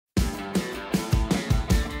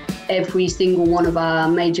every single one of our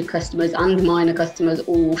major customers and minor customers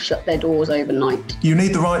all shut their doors overnight. You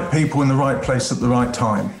need the right people in the right place at the right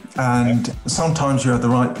time. And sometimes you have the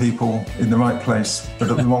right people in the right place, but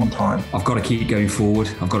at the wrong time. I've got to keep going forward.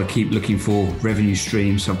 I've got to keep looking for revenue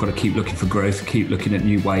streams. I've got to keep looking for growth, keep looking at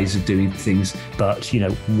new ways of doing things. But, you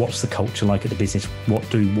know, what's the culture like at the business? What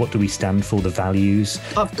do we stand for, the values?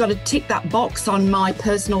 I've got to tick that box on my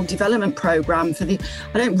personal development program I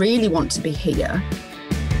don't really want to be here.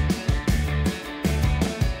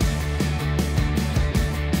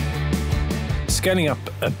 Scaling up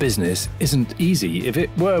a business isn't easy. If it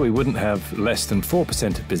were, we wouldn't have less than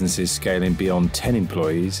 4% of businesses scaling beyond 10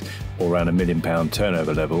 employees or around £1 million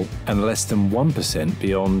turnover level, and less than 1%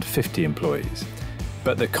 beyond 50 employees.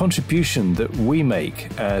 But the contribution that we make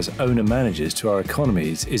as owner-managers to our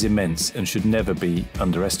economies is immense and should never be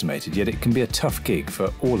underestimated, yet it can be a tough gig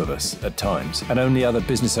for all of us at times. And only other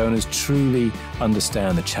business owners truly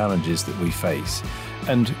understand the challenges that we face.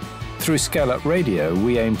 And through ScaleUp Radio,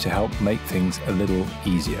 we aim to help make things a little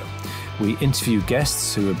easier. We interview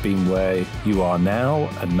guests who have been where you are now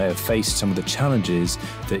and may have faced some of the challenges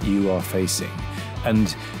that you are facing.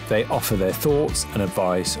 And they offer their thoughts and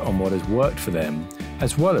advice on what has worked for them,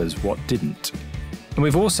 as well as what didn't. And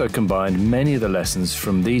we've also combined many of the lessons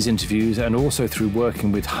from these interviews and also through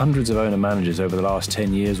working with hundreds of owner-managers over the last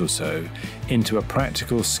 10 years or so into a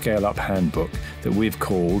practical scale-up handbook that we've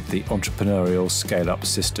called the Entrepreneurial Scale-Up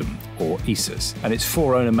System, or ESUS. And it's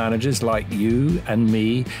for owner-managers like you and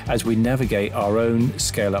me as we navigate our own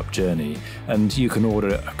scale-up journey. And you can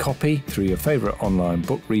order a copy through your favourite online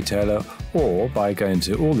book retailer or by going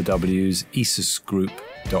to all the W's,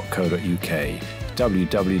 esusgroup.co.uk,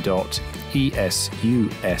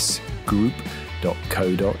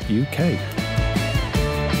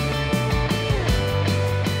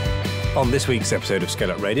 www.esusgroup.co.uk. On this week's episode of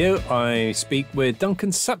ScaleUp Radio, I speak with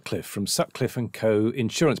Duncan Sutcliffe from Sutcliffe Co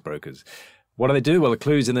Insurance Brokers. What do they do? Well, the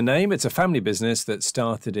clue's in the name. It's a family business that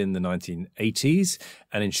started in the 1980s,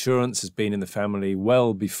 and insurance has been in the family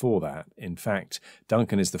well before that. In fact,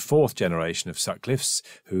 Duncan is the fourth generation of Sutcliffes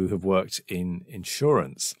who have worked in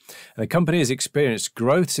insurance. And the company has experienced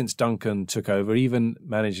growth since Duncan took over, even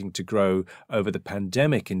managing to grow over the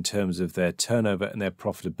pandemic in terms of their turnover and their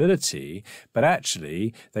profitability. But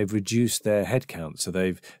actually, they've reduced their headcount. So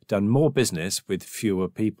they've done more business with fewer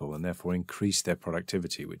people and therefore increased their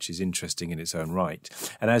productivity, which is interesting in its own right.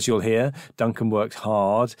 And as you'll hear, Duncan worked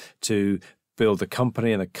hard to build the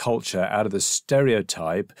company and the culture out of the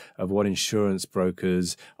stereotype of what insurance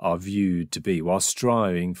brokers are viewed to be, while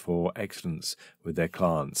striving for excellence with their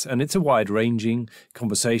clients. And it's a wide-ranging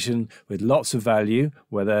conversation with lots of value,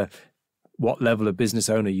 whether what level of business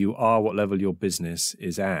owner you are, what level your business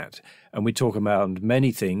is at. And we talk about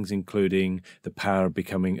many things, including the power of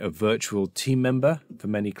becoming a virtual team member for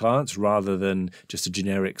many clients rather than just a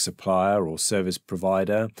generic supplier or service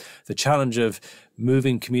provider. The challenge of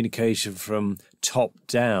moving communication from top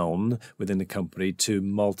down within the company to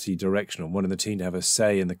multi-directional, wanting the team to have a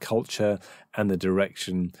say in the culture and the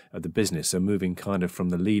direction of the business. So moving kind of from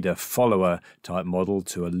the leader-follower type model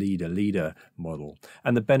to a leader-leader model.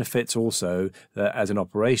 And the benefits also that as an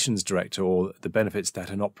operations director, or the benefits that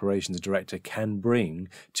an operations director can bring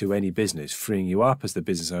to any business, freeing you up as the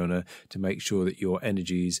business owner to make sure that your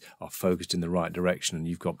energies are focused in the right direction and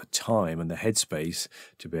you've got the time and the headspace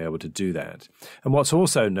to be able to do that. And what's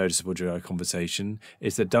also noticeable during our conversation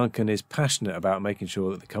is that Duncan is passionate about making sure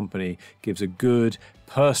that the company gives a good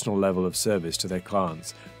personal level of service to their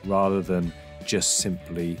clients rather than just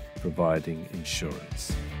simply providing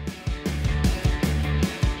insurance.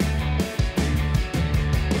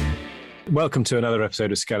 Welcome to another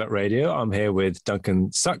episode of ScaleUp Radio. I'm here with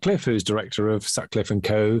Duncan Sutcliffe, who's director of Sutcliffe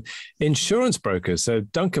Co Insurance Brokers. So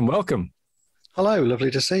Duncan, welcome. Hello,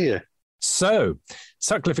 lovely to see you. So,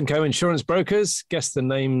 Sutcliffe Co Insurance Brokers, guess the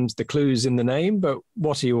names, the clues in the name, but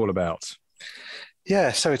what are you all about?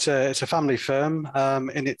 Yeah, so it's a family firm.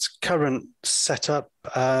 In its current setup,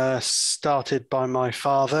 started by my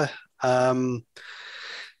father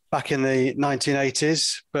back in the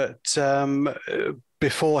 1980s, but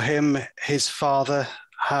before him, his father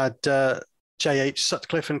had J.H.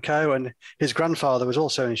 Sutcliffe Co, and his grandfather was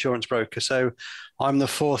also an insurance broker. So I'm the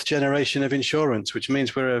fourth generation of insurance, which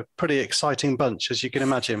means we're a pretty exciting bunch, as you can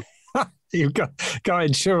imagine. You've got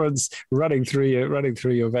insurance running through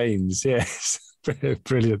your veins. Yes,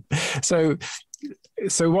 brilliant. So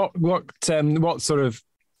what sort of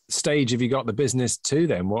stage have you got the business to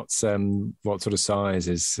then? What sort of size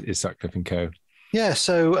is Sutcliffe Co? Yeah,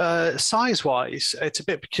 so size-wise, it's a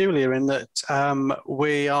bit peculiar in that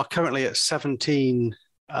we are currently at 17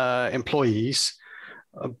 employees,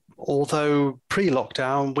 although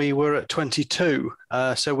pre-lockdown we were at 22.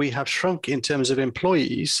 So we have shrunk in terms of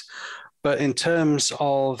employees, but in terms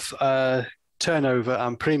of turnover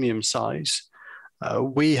and premium size,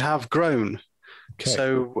 we have grown. Okay.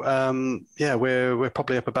 So we're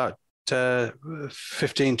probably up about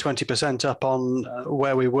 15-20% up on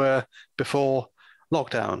where we were before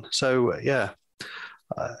lockdown. So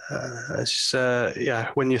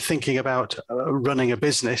when you're thinking about running a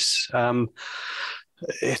business,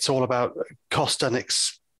 it's all about cost and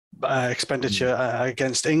expenditure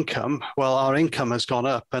against income. Well, our income has gone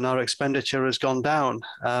up and our expenditure has gone down.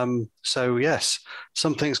 So yes,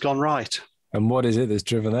 something's gone right. And what is it that's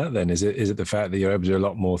driven that then? Is it the fact that you're able to do a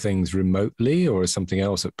lot more things remotely, or is something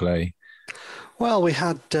else at play? Well, we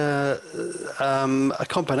had a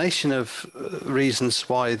combination of reasons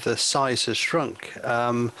why the size has shrunk.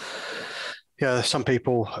 Some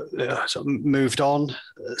people sort of moved on.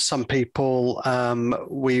 Some people,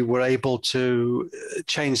 we were able to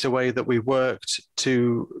change the way that we worked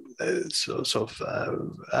to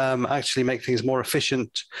actually make things more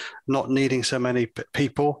efficient, not needing so many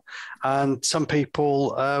people. And some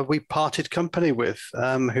people we parted company with,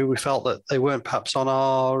 who we felt that they weren't perhaps on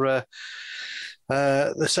our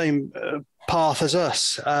the same path as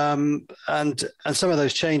us, and some of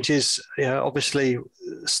those changes, obviously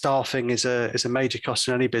staffing is a major cost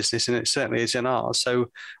in any business, and it certainly is in ours. So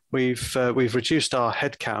we've reduced our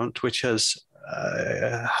headcount, which has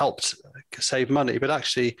helped save money, but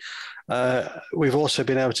actually we've also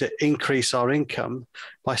been able to increase our income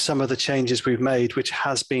by some of the changes we've made, which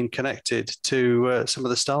has been connected to some of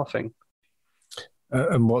the staffing.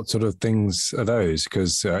 And what sort of things are those?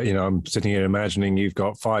 Because I'm sitting here imagining you've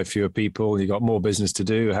got 5 fewer people, you've got more business to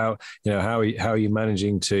do. How are you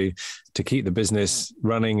managing to keep the business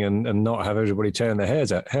running and not have everybody tearing their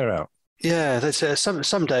hair out? Yeah, there's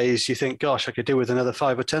some days you think, gosh, I could do with another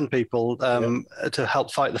 5 or 10 people to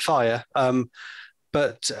help fight the fire.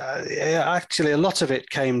 But actually, a lot of it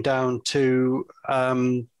came down to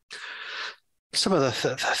some of the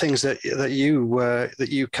things that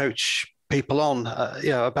you coach people on,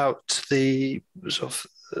 about the sort of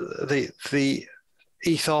the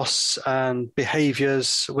ethos and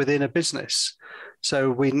behaviours within a business. So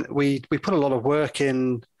we put a lot of work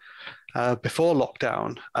in before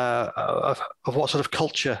lockdown of what sort of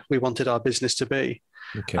culture we wanted our business to be,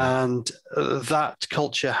 and that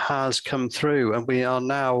culture has come through, and we are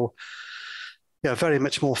now very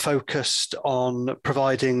much more focused on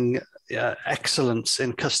providing excellence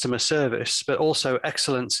in customer service, but also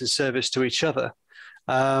excellence in service to each other.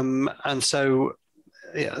 And so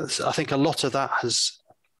I think a lot of that has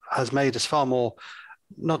made us far more,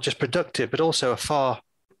 not just productive, but also a far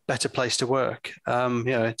better place to work.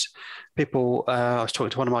 It's people, I was talking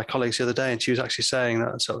to one of my colleagues the other day, and she was actually saying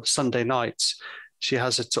that sort of Sunday nights, she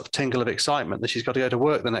has a sort of tingle of excitement that she's got to go to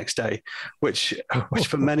work the next day, which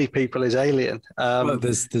for many people is alien. Well,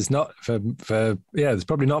 there's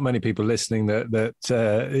probably not many people listening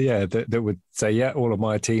that would say, all of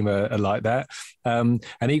my team are like that. And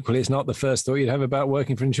equally, it's not the first thought you'd have about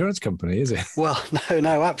working for an insurance company, is it? Well,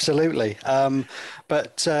 no, absolutely.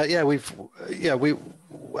 But we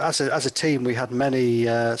as a team, we had many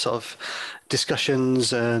sort of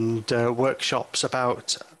discussions and workshops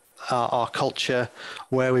about our culture,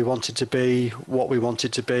 where we wanted to be, what we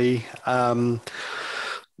wanted to be,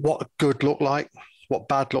 what good looked like, what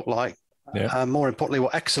bad looked like, and more importantly,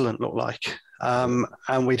 what excellent looked like.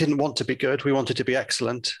 And we didn't want to be good; we wanted to be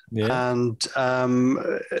excellent. Yeah. And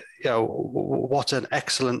what an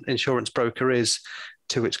excellent insurance broker is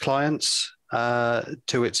to its clients,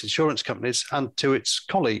 to its insurance companies, and to its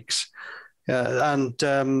colleagues. And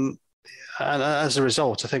as a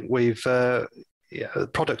result, I think we've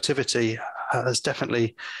productivity has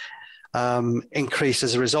definitely increased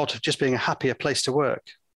as a result of just being a happier place to work.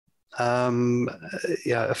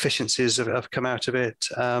 Efficiencies have come out of it,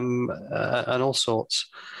 and all sorts.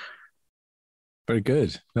 Very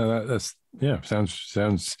good. No, that's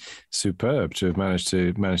sounds superb to have managed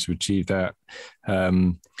to achieve that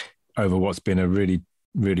over what's been a really,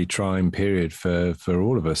 really trying period for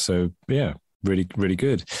all of us. So really, really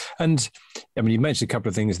good. And I mean, you mentioned a couple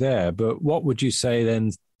of things there, but what would you say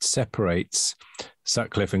then separates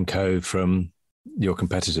Sutcliffe Co from your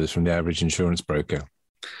competitors, from the average insurance broker?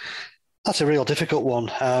 That's a real difficult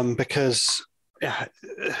one, because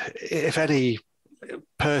if any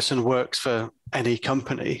person works for any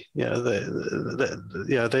company,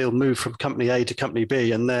 they'll move from company A to company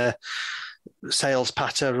B, and their sales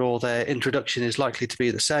patter or their introduction is likely to be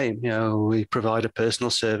the same. We provide a personal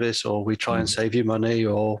service, or we try and save you money,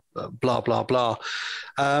 or blah blah blah.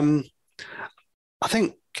 I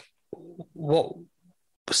think what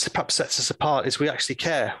perhaps sets us apart is we actually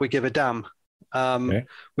care. We give a damn. Okay.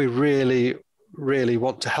 We really, really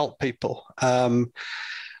want to help people. And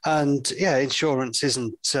yeah, insurance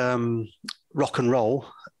isn't rock and roll,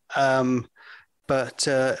 but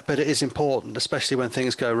it is important, especially when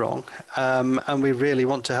things go wrong. And we really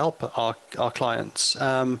want to help our clients.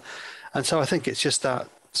 And so I think it's just that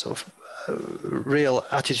sort of real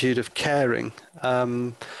attitude of caring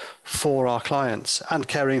for our clients and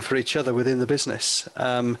caring for each other within the business.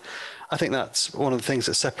 I think that's one of the things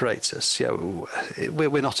that separates us.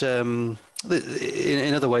 We're not, in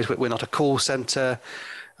other ways, we're not a call center.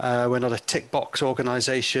 We're not a tick box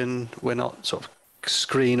organization. We're not sort of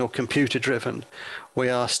screen or computer driven. We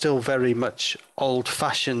are still very much old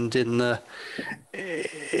fashioned in the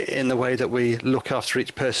way that we look after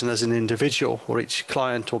each person as an individual, or each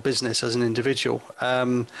client or business as an individual.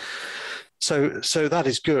 So that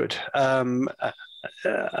is good.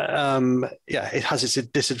 It has its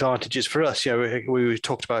disadvantages for us. We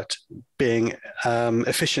talked about being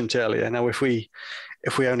efficient earlier. Now, if we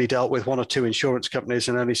only dealt with one or two insurance companies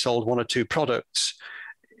and only sold one or two products,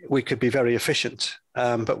 we could be very efficient,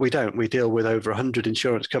 but we don't. We deal with over 100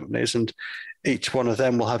 insurance companies, and each one of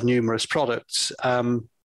them will have numerous products. It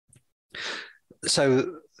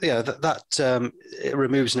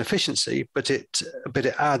removes an efficiency, but it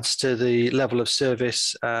adds to the level of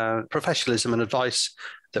service, professionalism, and advice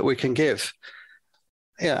that we can give.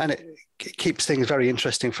 Yeah, and it keeps things very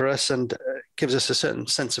interesting for us, and gives us a certain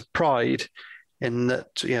sense of pride in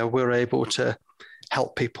that we're able to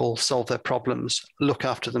help people solve their problems, look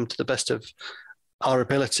after them to the best of our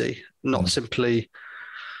ability, not simply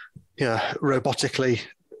robotically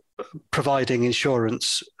providing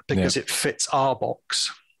insurance because it fits our box.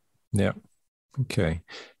 Yeah. Okay.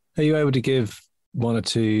 Are you able to give one or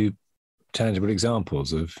two tangible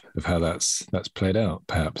examples of how that's played out,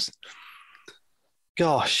 perhaps?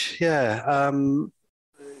 Gosh, yeah.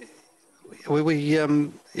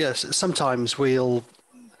 Sometimes we'll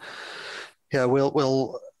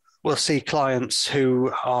see clients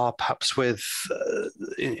who are perhaps with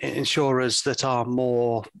insurers that are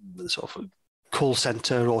more sort of call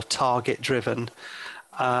center or target driven,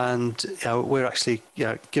 and we're actually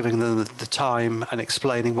giving them the time and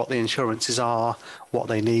explaining what the insurances are, what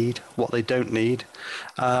they need, what they don't need,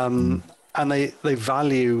 and they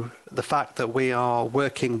value the fact that we are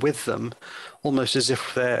working with them almost as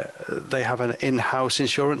if they have an in-house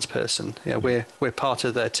insurance person. We're part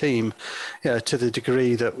of their team, to the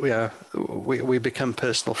degree that we become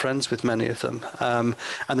personal friends with many of them, and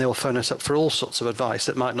they will phone us up for all sorts of advice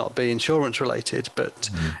that might not be insurance related,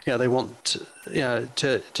 but they want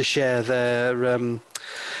to share their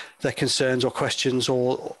concerns or questions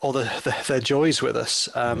or their joys with us,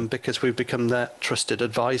 because we've become their trusted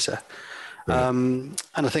advisor. And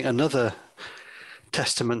I think another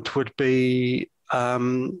testament would be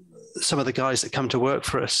some of the guys that come to work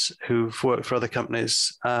for us who've worked for other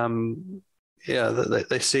companies.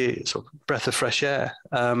 They see sort of breath of fresh air.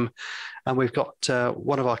 And we've got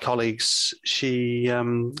one of our colleagues. She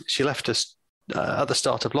left us at the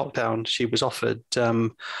start of lockdown. She was offered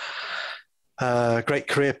great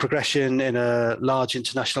career progression in a large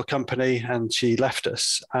international company, and she left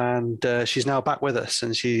us. And she's now back with us.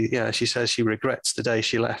 And she says she regrets the day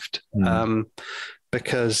she left.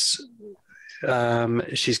 Because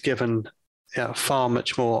she's given far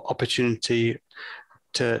much more opportunity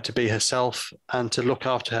to be herself and to look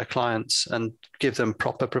after her clients and give them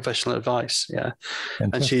proper professional advice. Yeah.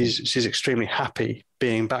 Fantastic. And she's extremely happy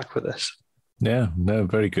being back with us. Yeah, no,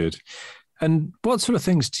 very good. And what sort of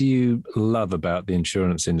things do you love about the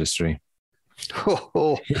insurance industry?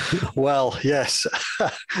 Well, yes.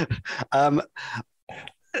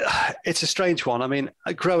 It's a strange one. I mean,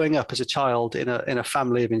 growing up as a child in a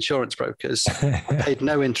family of insurance brokers, I paid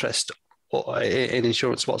no interest in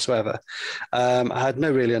insurance whatsoever. I had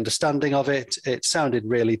no really understanding of it. It sounded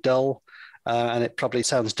really dull, and it probably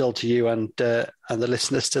sounds dull to you and the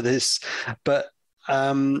listeners to this. But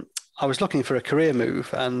I was looking for a career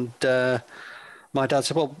move, and my dad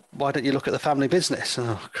said, "Well, why don't you look at the family business?"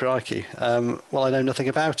 Oh, crikey! Well, I know nothing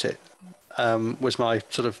about it. Was my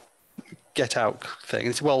sort of get out thing.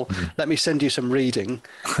 He said, "Well, let me send you some reading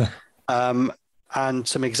and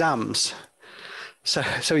some exams."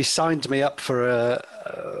 So he signed me up for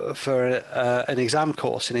an exam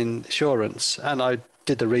course in insurance, and I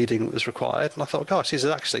did the reading that was required. And I thought, gosh, this is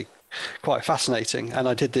actually quite fascinating. And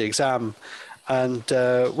I did the exam and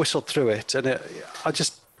whistled through it, and I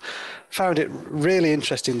just found it really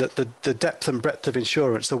interesting that the depth and breadth of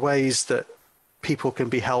insurance, the ways that people can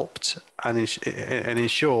be helped and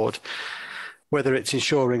insured, whether it's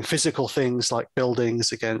insuring physical things like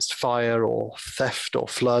buildings against fire or theft or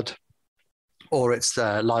flood, or it's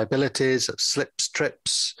liabilities of slips,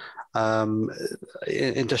 trips,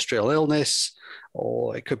 industrial illness,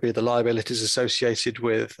 or it could be the liabilities associated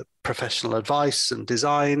with professional advice and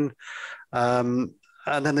design. And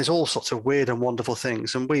then there's all sorts of weird and wonderful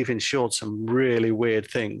things. And we've insured some really weird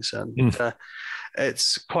things. And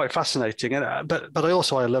it's quite fascinating. And but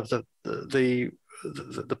I love the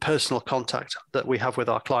personal contact that we have with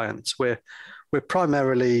our clients. We're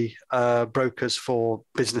primarily brokers for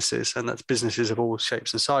businesses, and that's businesses of all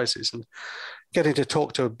shapes and sizes. And getting to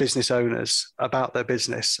talk to business owners about their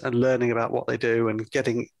business and learning about what they do and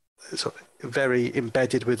getting sort of very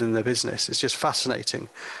embedded within their business is just fascinating.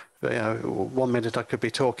 But, 1 minute I could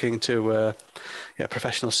be talking to a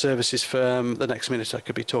professional services firm. The next minute I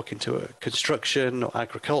could be talking to a construction or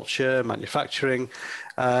agriculture, manufacturing,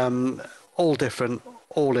 all different,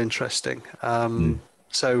 all interesting.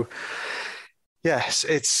 So, yes,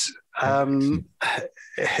 it's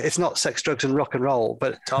not sex, drugs, and rock and roll,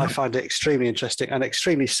 but I find it extremely interesting and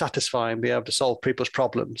extremely satisfying to be able to solve people's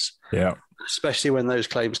problems. Yeah, especially when those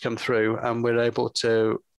claims come through and we're able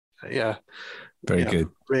to, very good,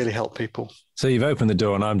 really help people. So you've opened the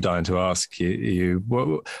door, and I'm dying to ask you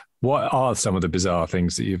what are some of the bizarre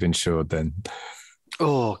things that you've insured then?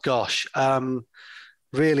 Oh gosh,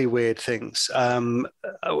 really weird things.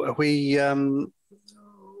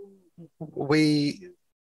 We've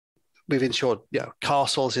insured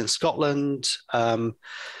castles in Scotland,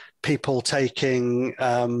 people taking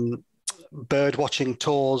bird watching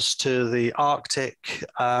tours to the Arctic,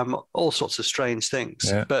 all sorts of strange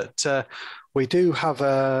things. Yeah. But we do have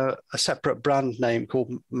a separate brand name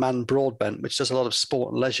called Man Broadbent, which does a lot of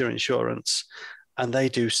sport and leisure insurance, and they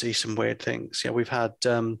do see some weird things. We've had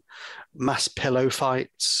mass pillow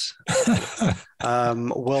fights,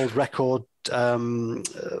 world record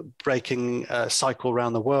breaking cycle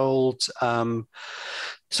around the world. Some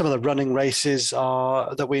of the running races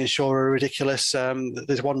that we insure are ridiculous.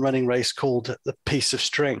 There's one running race called the Piece of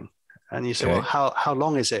String, and you say, well, how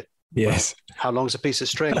long is it? Yes. Well, how long is a piece of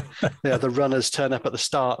string? The runners turn up at the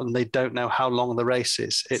start and they don't know how long the race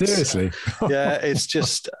is. Seriously? It's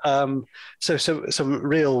just so some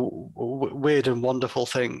real weird and wonderful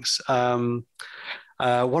things. One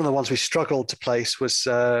of the ones we struggled to place was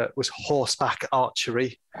horseback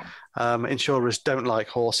archery. Insurers don't like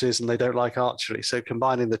horses and they don't like archery, so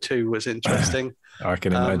combining the two was interesting. I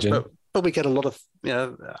can imagine. But we get a lot of,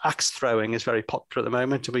 axe throwing is very popular at the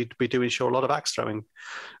moment, and we do insure a lot of axe throwing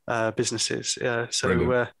businesses. Weird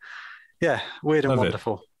and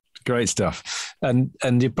wonderful. Great stuff. And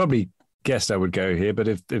you probably guessed I would go here, but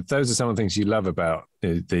if those are some of the things you love about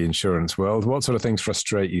the insurance world, what sort of things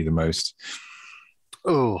frustrate you the most?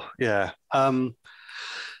 Oh, yeah.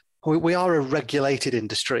 We are a regulated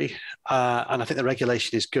industry, and I think the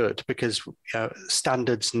regulation is good because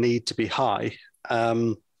standards need to be high.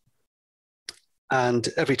 And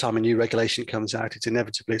every time a new regulation comes out, it's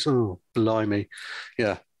inevitably, blimey,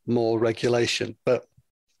 more regulation. But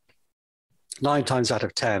 9 times out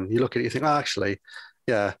of 10, you look at it, you think, that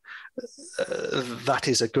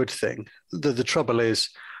is a good thing. The trouble is,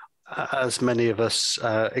 as many of us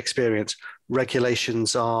experience,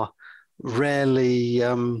 regulations are rarely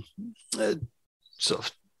sort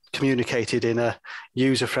of communicated in a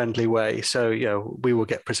user-friendly way. So, we will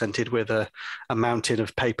get presented with a mountain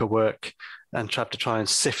of paperwork and try and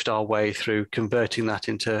sift our way through converting that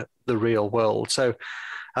into the real world. So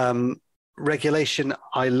regulation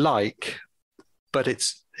I like, but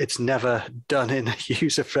it's never done in a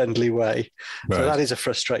user-friendly way. Right. So that is a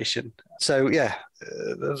frustration. So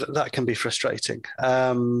that can be frustrating.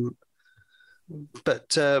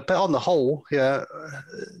 But on the whole,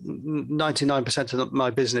 99% of my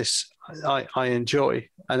business I enjoy,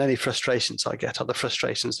 and any frustrations I get are the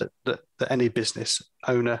frustrations that any business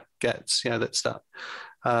owner gets. That's that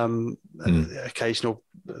occasional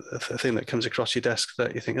thing that comes across your desk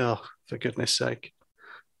that you think, oh, for goodness sake.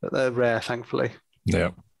 But they're rare, thankfully.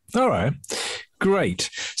 Yeah. All right. Great.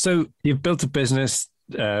 So you've built a business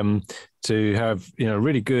to have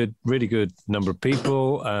really good number of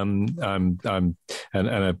people, and a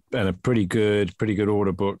pretty good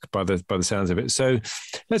order book by the sounds of it. So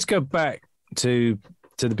let's go back to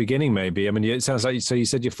the beginning, maybe. I mean, it sounds like you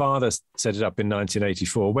said your father set it up in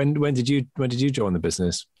 1984. When did you join the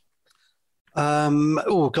business?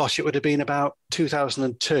 It would have been about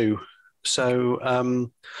 2002.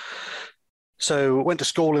 So went to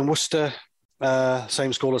school in Worcester.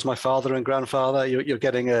 same school as my father and grandfather. You're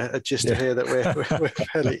getting a gist of here that we're a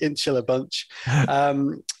fairly insular bunch.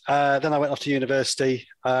 Then I went off to university,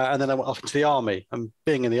 and then I went off into the army. And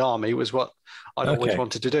being in the army was what I'd always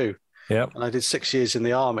wanted to do. Yeah. And I did 6 years in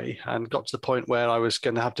the army and got to the point where I was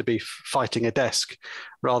going to have to be fighting a desk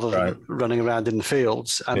rather than running around in the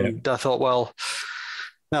fields. And I thought, well,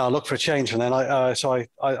 no, I'll look for a change. And then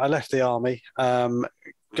I left the army,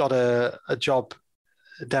 got a job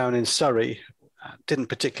down in Surrey. Didn't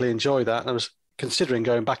particularly enjoy that. I was considering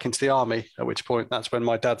going back into the army, at which point that's when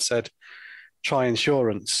my dad said, try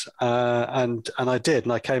insurance. And I did.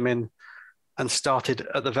 And I came in and started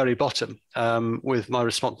at the very bottom, with my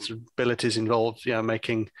responsibilities involved,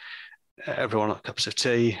 making everyone cups of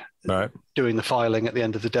tea, doing the filing at the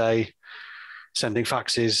end of the day, sending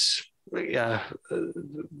faxes,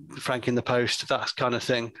 franking the post, that kind of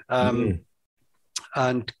thing.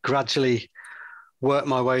 And gradually work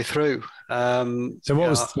my way through. So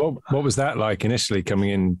what was that like initially,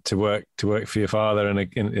 coming in to work for your father in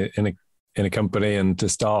a company, and to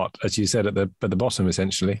start, as you said, at the bottom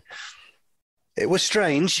essentially? It was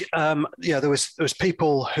strange. There was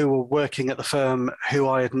people who were working at the firm who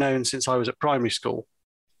I had known since I was at primary school,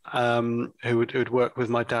 who'd worked with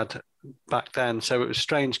my dad back then. So it was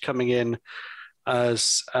strange coming in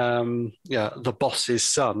as the boss's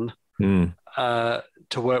son,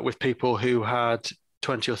 to work with people who had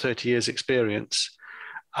 20 or 30 years experience.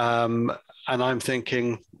 And I'm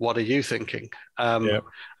thinking, what are you thinking? Am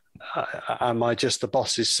I just the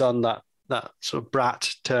boss's son, that sort of brat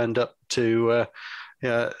turned up to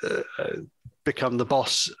become the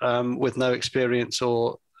boss with no experience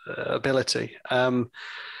or ability? I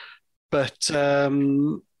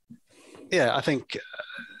think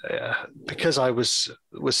because I was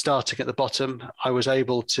starting at the bottom, I was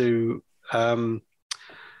able to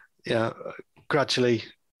gradually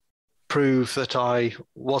prove that I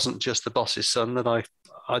wasn't just the boss's son, that I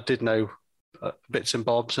did know bits and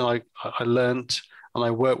bobs, and I learnt, and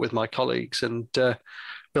I worked with my colleagues and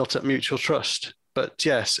built up mutual trust. But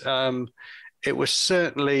yes, it was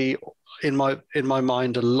certainly in my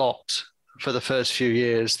mind a lot for the first few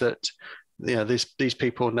years that these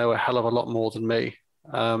people know a hell of a lot more than me.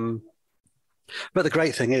 But the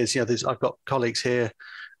great thing is, I've got colleagues here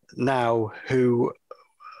now who've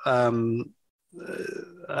been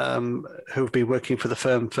working for the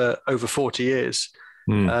firm for over 40 years,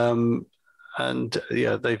 and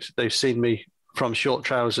they've seen me from short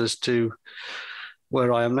trousers to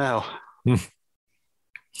where I am now.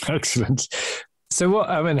 Excellent. So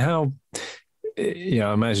I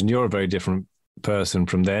imagine you're a very different person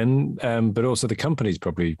from then, but also the company's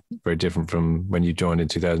probably very different from when you joined in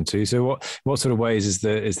 2002. So what sort of ways is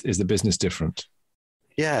the business different?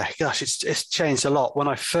 Yeah, gosh, it's changed a lot. When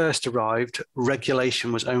I first arrived,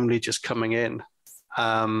 regulation was only just coming in,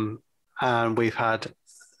 and we've had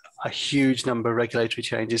a huge number of regulatory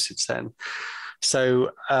changes since then.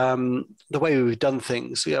 So the way we've done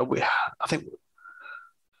things, I think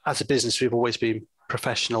as a business, we've always been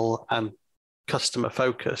professional and customer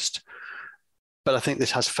focused, but I think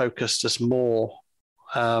this has focused us more,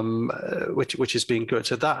 which has been good.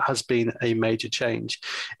 So that has been a major change.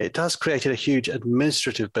 It has created a huge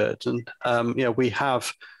administrative burden. We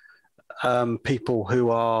have people who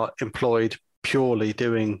are employed purely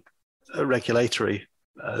doing regulatory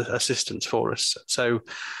assistance for us. So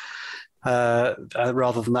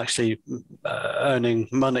rather than actually earning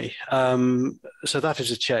money. So that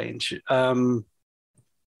is a change.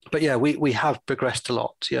 But yeah, we have progressed a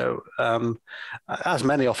lot, as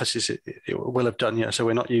many offices it will have done. So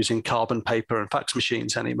we're not using carbon paper and fax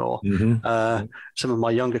machines anymore. Some of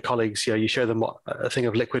my younger colleagues, you show them a thing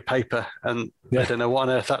of liquid paper, and they don't know what on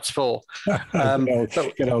earth that's for.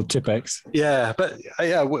 Good old Tipex. Yeah, but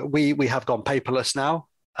we have gone paperless now.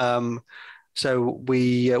 So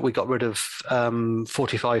we got rid of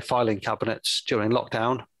 45 filing cabinets during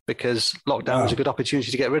lockdown, because lockdown was a good opportunity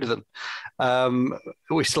to get rid of them.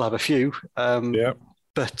 We still have a few, but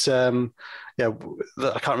I can't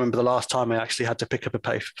remember the last time I actually had to pick up a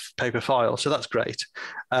paper file. So that's great.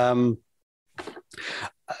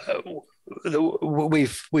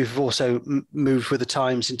 We've also moved with the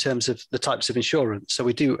times in terms of the types of insurance. So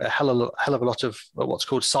we do a hell of a lot of what's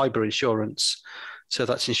called cyber insurance. So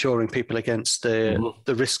that's insuring people against the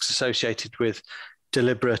risks associated with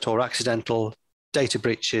deliberate or accidental data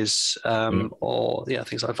breaches, or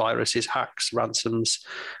things like viruses, hacks, ransoms,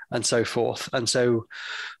 and so forth. And so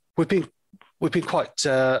we've been quite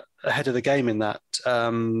ahead of the game in that,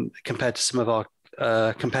 compared to some of our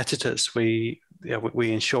competitors. We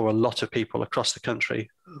insure a lot of people across the country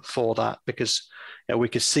for that, because we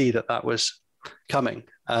could see that was coming.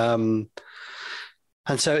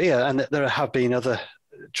 so, yeah, and there have been other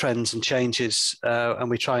trends and changes, and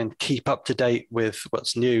we try and keep up to date with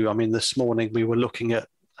what's new. I mean, this morning we were looking at,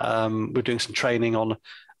 we're doing some training on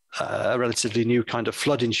a relatively new kind of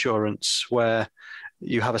flood insurance, where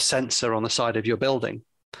you have a sensor on the side of your building,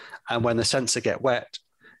 and when the sensor get wet,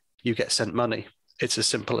 you get sent money. It's as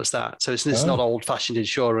simple as that. So it's not old-fashioned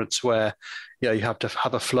insurance where, you know, you have to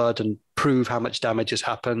have a flood and prove how much damage has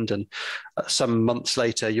happened, and some months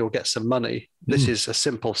later you'll get some money. This is a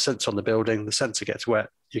simple sensor on the building. The sensor gets wet,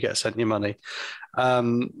 you get sent your money.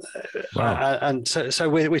 And so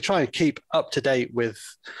we try and keep up to date with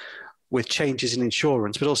changes in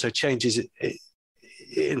insurance, but also changes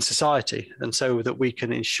in society, and so that we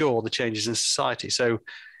can ensure the changes in society. So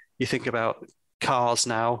you think about cars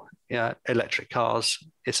now. Yeah, electric cars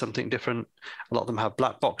is something different. A lot of them have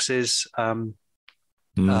black boxes. They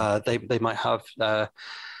might have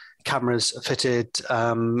cameras fitted.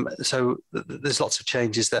 So there's lots of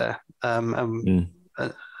changes there. And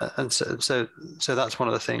so that's one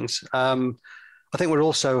of the things. I think we're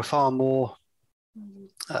also far more,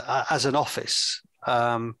 as an office,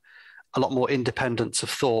 a lot more independence of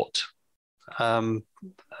thought.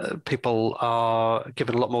 People are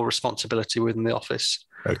given a lot more responsibility within the office.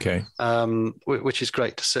 Okay. Which is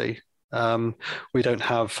great to see. We don't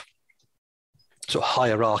have sort of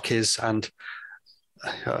hierarchies and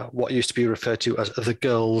what used to be referred to as the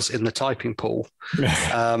girls in the typing pool.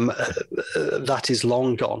 That is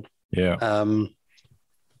long gone. Yeah.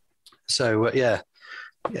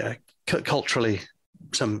 Culturally,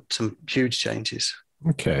 some huge changes.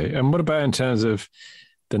 Okay. And what about in terms of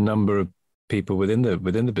the number of people within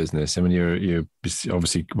the business? I mean, you're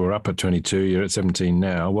obviously, we're up at 22. You're at 17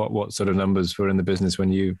 now. What sort of numbers were in the business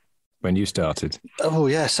when you started? Oh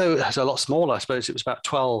yeah, so it's a lot smaller. I suppose it was about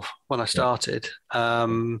 12 when I started,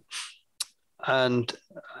 and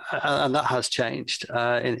that has changed.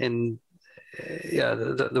 There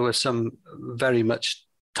were some very much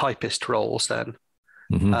typist roles then.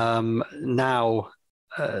 Now,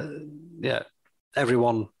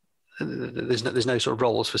 everyone. There's no sort of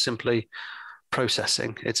roles for simply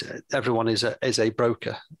processing. Everyone is a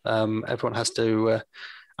broker. Everyone has to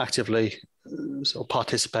actively sort of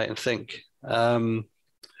participate and think.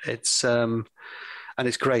 It's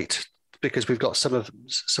great because we've got some of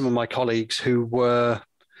my colleagues who were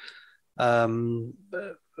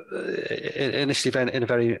initially in a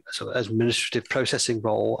very sort of administrative processing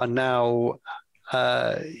role, and now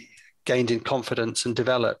gained in confidence and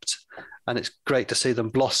developed. And it's great to see them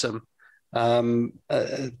blossom, being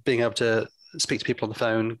able to speak to people on the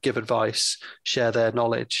phone, give advice, share their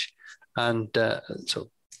knowledge, and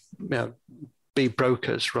be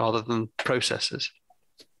brokers rather than processors.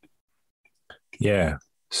 Yeah.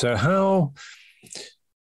 So how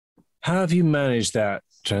have you managed that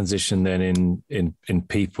transition then in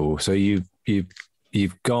people? So you've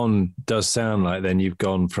gone, does sound like then you've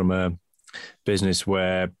gone from a business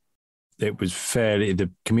where it was fairly,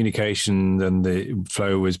 the communication and the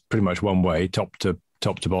flow was pretty much one way, top to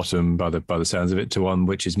bottom by the sounds of it, to one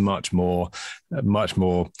which is much more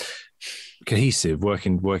cohesive,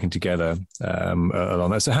 working together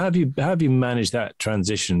along that. So how have you managed that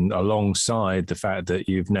transition alongside the fact that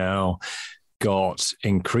you've now got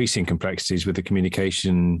increasing complexities with the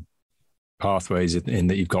communication pathways, in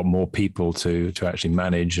that you've got more people to actually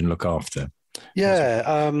manage and look after?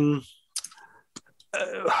 Yeah.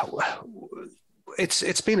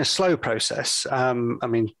 It's been a slow process. I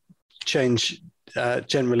mean, change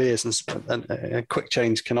generally is, and quick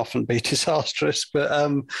change can often be disastrous. But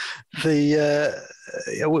we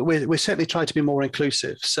certainly try to be more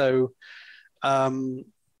inclusive. So,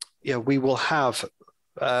 we will have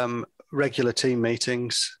regular team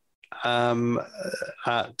meetings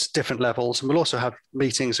at different levels, and we'll also have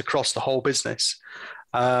meetings across the whole business.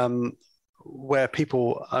 Where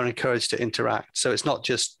people are encouraged to interact. So it's not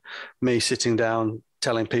just me sitting down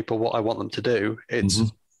telling people what I want them to do. It's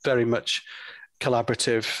very much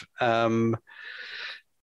collaborative,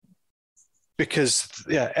 because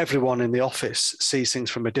everyone in the office sees things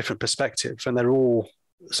from a different perspective, and they're all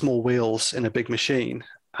small wheels in a big machine,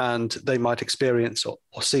 and they might experience or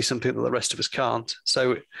see something that the rest of us can't.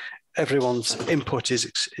 So everyone's input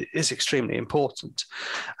is extremely important,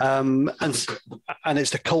 and it's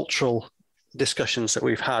the cultural discussions that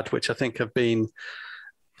we've had, which I think have been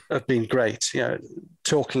great.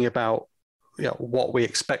 Talking about what we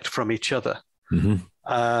expect from each other,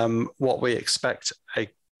 what we expect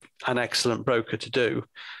an excellent broker to do,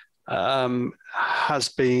 has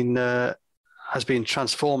been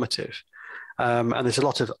transformative, and there's a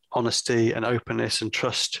lot of honesty and openness and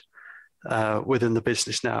trust within the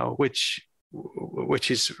business now, which which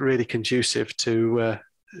is really conducive to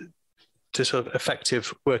sort of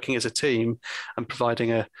effective working as a team and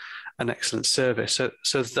providing an excellent service.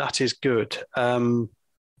 So that is good.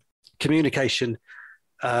 Communication,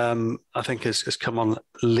 I think, has come on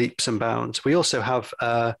leaps and bounds. We also have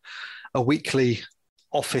a weekly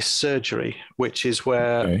office surgery, which is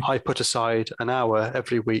where I put aside an hour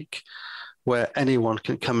every week where anyone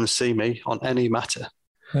can come and see me on any matter.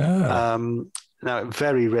 Now, it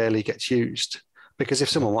very rarely gets used, because if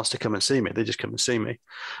someone wants to come and see me, they just come and see me.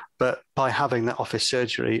 But by having that office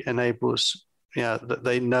surgery enables, that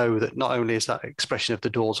they know that not only is that expression of the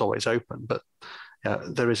doors always open, but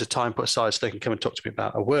there is a time put aside so they can come and talk to me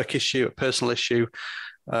about a work issue, a personal issue,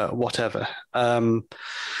 whatever. And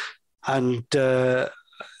that's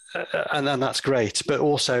great. But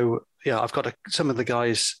also, I've got some of the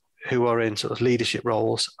guys who are in sort of leadership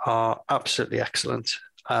roles are absolutely excellent.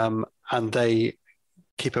 And they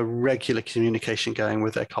keep a regular communication going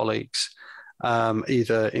with their colleagues,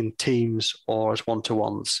 either in teams or as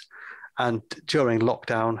one-to-ones. And during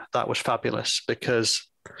lockdown, that was fabulous, because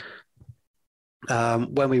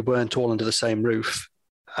when we weren't all under the same roof,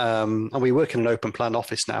 and we work in an open plan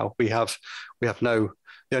office now, we have the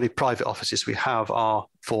only private offices we have are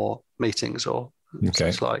for meetings or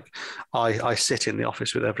things like I sit in the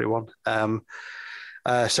office with everyone.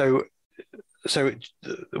 So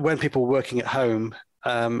when people were working at home,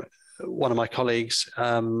 one of my colleagues,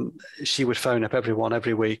 she would phone up everyone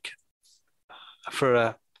every week for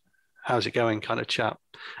a how's it going kind of chat.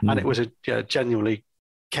 And it was genuinely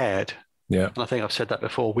cared. Yeah. And I think I've said that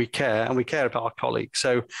before. We care, and we care about our colleagues.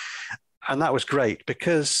 So, and that was great,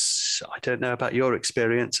 because I don't know about your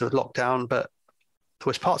experience of lockdown, but there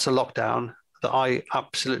was parts of lockdown that I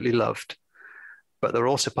absolutely loved, but there were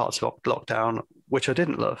also parts of lockdown which I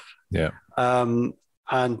didn't love. Yeah. And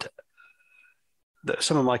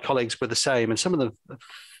some of my colleagues were the same, and some of them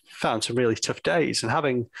found some really tough days, and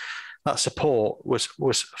having that support was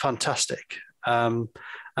fantastic. And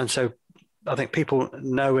so I think people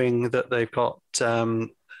knowing that they've got an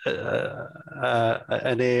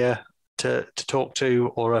ear to talk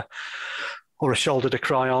to, or a shoulder to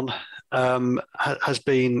cry on, has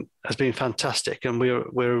been fantastic, and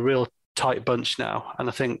we're a real tight bunch now. And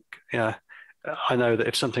I think I know that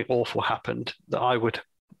if something awful happened, that I would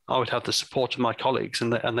have the support of my colleagues,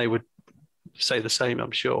 and they would say the same,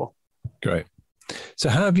 I'm sure. Great. So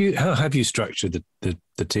how have you structured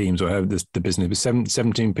the teams, or how the business with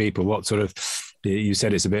 17 people? What sort of, you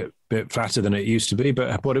said it's a bit flatter than it used to be,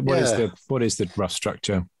 but what is the rough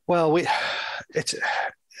structure? Well,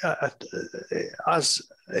 as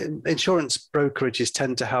insurance brokerages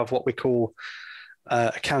tend to have what we call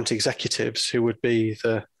account executives, who would be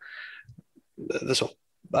the sort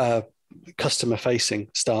of customer facing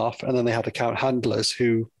staff, and then they have account handlers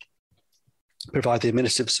who provide the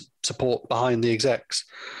administrative support behind the execs.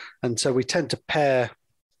 And so we tend to pair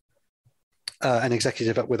an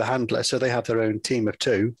executive up with a handler, so they have their own team of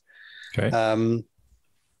two.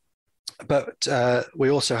 But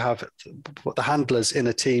we also have the handlers in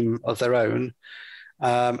a team of their own,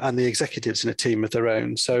 and the executives in a team of their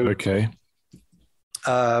own. So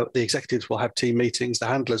the executives will have team meetings, the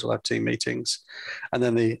handlers will have team meetings, and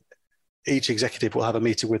then each executive will have a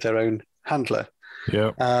meeting with their own handler.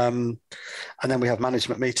 Yeah. And then we have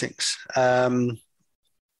management meetings.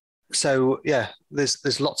 So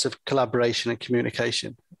there's lots of collaboration and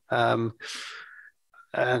communication. And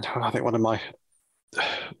I think one of my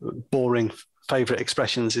boring favorite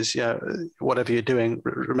expressions is, whatever you're doing,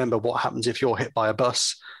 remember what happens if you're hit by a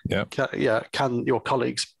bus. Yeah. Can your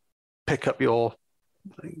colleagues pick up your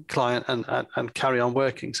client and carry on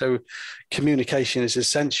working? So communication is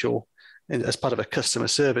essential as part of a customer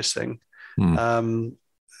service thing.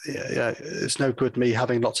 It's no good me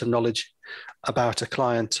having lots of knowledge about a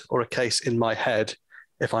client or a case in my head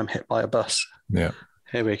if I'm hit by a bus. Yeah.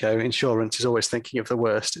 Here we go. Insurance is always thinking of the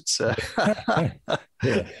worst. It's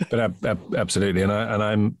yeah, but absolutely, and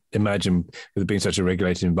I imagine with it being such a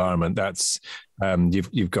regulated environment, that's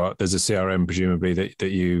you've got, there's a CRM presumably that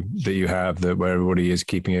you have, that where everybody is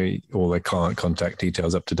keeping all their client contact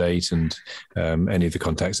details up to date, and any of the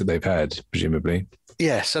contacts that they've had, presumably.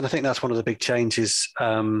 Yes, and I think that's one of the big changes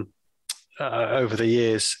over the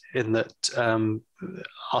years, in that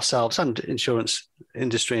ourselves and insurance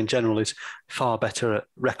industry in general is far better at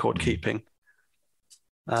record keeping.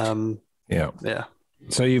 Yeah.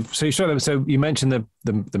 So you mentioned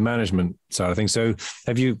the management side of things. So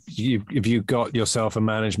have you got yourself a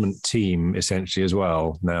management team essentially as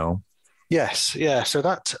well now? Yes. Yeah. So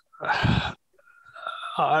that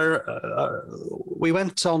we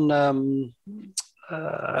went on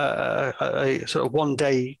a sort of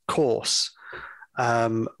one-day course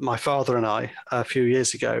my father and I a few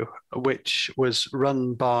years ago, which was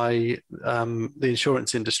run by the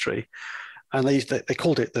insurance industry, and they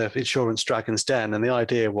called it the Insurance Dragon's Den. And the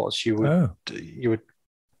idea was you would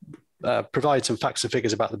provide some facts and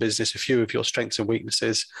figures about the business, a few of your strengths and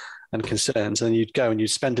weaknesses and concerns, and you'd go and you'd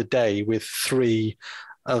spend a day with 3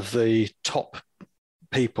 of the top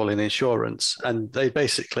people in insurance, and they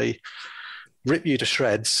basically rip you to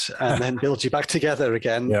shreds and then build you back together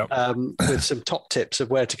again with some top tips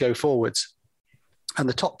of where to go forwards. And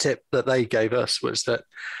the top tip that they gave us was that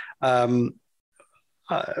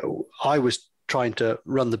I was trying to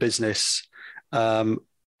run the business and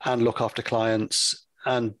look after clients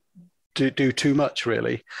and do too much,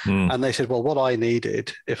 really. And they said, well, what I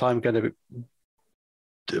needed if I'm going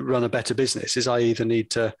to run a better business is I either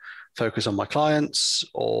need to focus on my clients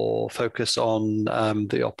or focus on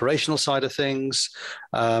the operational side of things.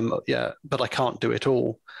 But I can't do it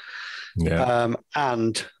all.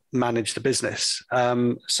 And manage the business.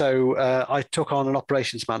 So I took on an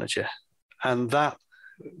operations manager, and that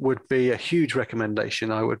would be a huge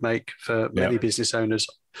recommendation I would make for many business owners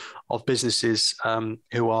of businesses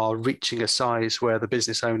who are reaching a size where the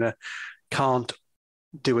business owner can't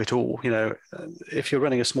do it all. You know, if you're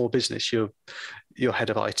running a small business, you're head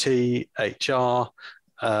of IT, HR,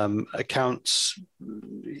 accounts,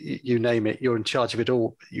 you name it, you're in charge of it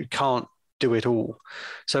all. You can't do it all.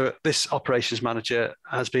 So this operations manager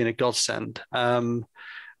has been a godsend and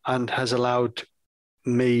has allowed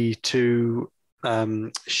me to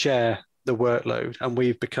share the workload, and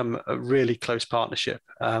we've become a really close partnership.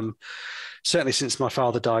 Certainly since my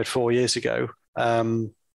father died 4 years ago.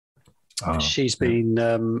 She's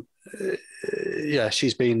been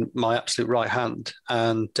she's been my absolute right hand,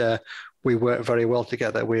 and we work very well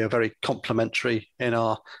together. We are very complementary in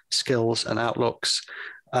our skills and outlooks,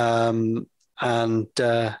 and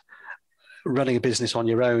running a business on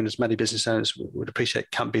your own, as many business owners would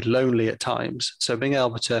appreciate, can be lonely at times. So being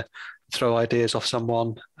able to throw ideas off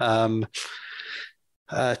someone,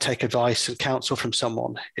 take advice and counsel from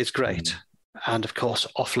someone is great. And of course,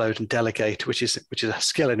 offload and delegate, which is a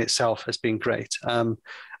skill in itself, has been great. So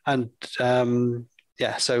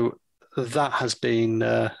that has been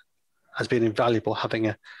invaluable,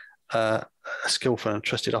 having a skillful and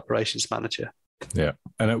trusted operations manager. Yeah.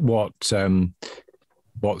 And at what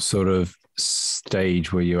sort of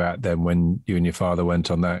stage were you at then when you and your father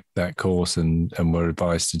went on that course and were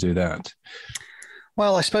advised to do that?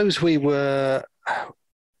 Well, I suppose we were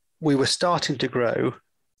starting to grow.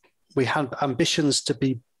 We had ambitions to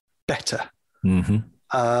be better. But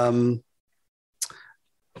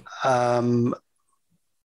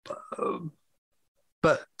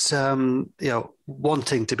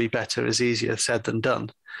wanting to be better is easier said than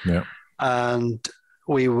done. Yeah. And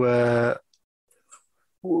we were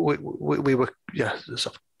sort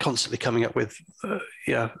of constantly coming up with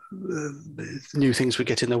new things would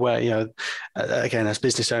get in the way. Again, as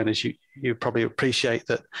business owners, you probably appreciate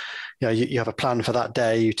that. You have a plan for that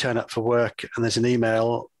day. You turn up for work, and there's an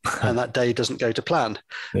email, and that day doesn't go to plan.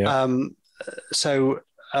 Yeah.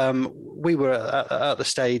 We were at the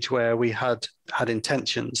stage where we had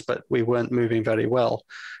intentions, but we weren't moving very well.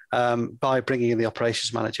 By bringing in the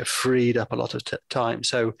operations manager, freed up a lot of time.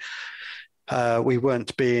 So we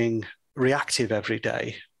weren't being reactive every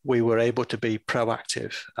day. We were able to be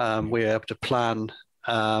proactive. We were able to plan,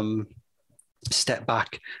 step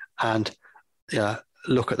back, and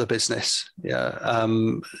look at the business.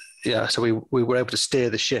 So we were able to steer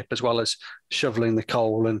the ship as well as shoveling the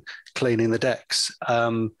coal and cleaning the decks,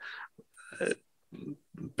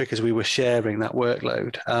 because we were sharing that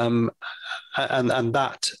workload, and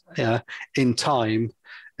that in time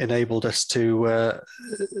enabled us to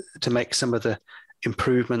make some of the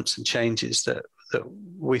improvements and changes that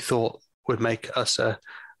we thought would make us a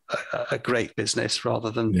great business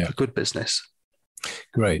rather than a good business.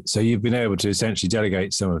 Great. So you've been able to essentially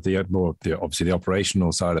delegate some of the obviously the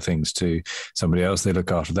operational side of things to somebody else. They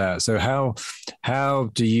look after that. So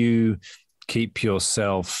how do you keep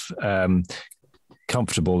yourself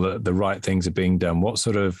comfortable that the right things are being done? What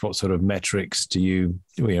sort of metrics do you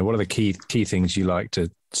what are the key things you like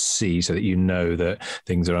to see so that you know that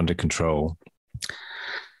things are under control?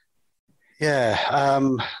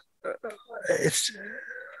 It's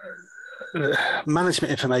management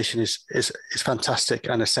information is fantastic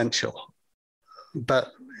and essential,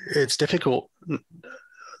 but it's difficult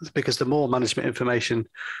because the more management information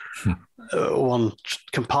one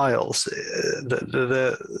compiles,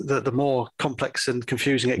 the more complex and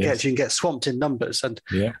confusing it gets. You can get swamped in numbers, and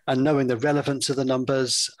knowing the relevance of the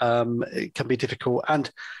numbers it can be difficult. And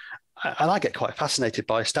I get quite fascinated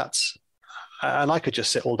by stats and I could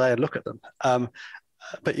just sit all day and look at them.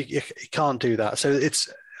 But you can't do that. So it's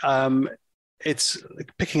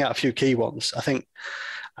picking out a few key ones. I think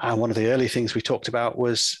one of the early things we talked about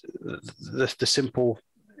was the simple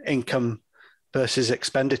income versus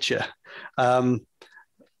expenditure.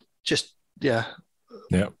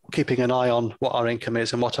 Keeping an eye on what our income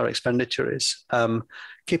is and what our expenditure is.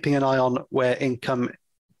 Keeping an eye on where income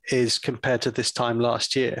is compared to this time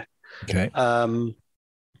last year. Okay.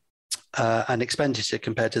 And expenditure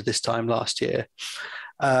compared to this time last year.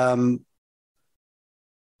 And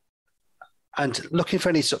looking for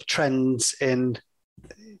any sort of trends in,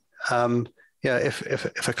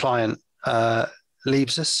 if a client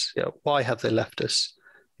leaves us, why have they left us?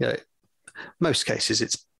 Most cases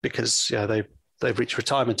it's because they've reached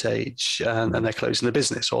retirement age and they're closing the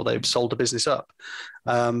business, or they've sold the business up.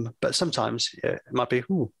 But sometimes it might be,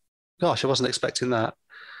 gosh, I wasn't expecting that.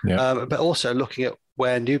 Yeah. But also looking at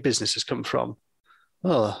where new business has come from.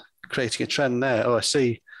 Oh, creating a trend there. Oh, I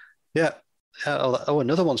see. Yeah. Oh,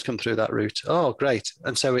 another one's come through that route. Oh, great.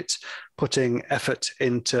 And so it's putting effort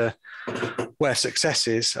into where success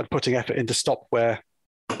is and putting effort into stop where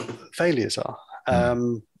failures are.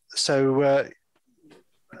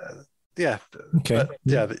 Yeah. Okay.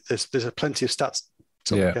 But there's a plenty of stats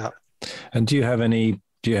to look at. And do you have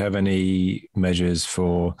any measures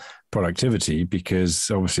for productivity? Because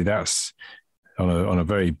obviously that's on a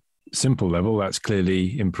very simple level, that's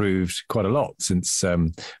clearly improved quite a lot since over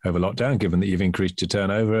lockdown, given that you've increased your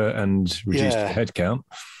turnover and reduced your headcount.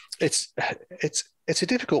 It's a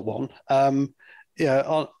difficult one. On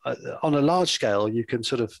a large scale, you can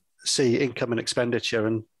sort of see income and expenditure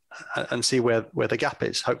and see where the gap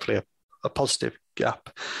is, hopefully a positive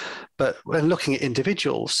gap. But when looking at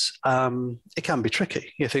individuals, it can be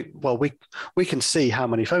tricky. You think, well, we can see how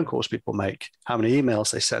many phone calls people make, how many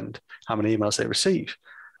emails they send, how many emails they receive,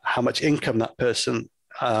 how much income that person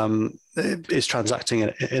is transacting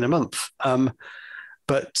in a month.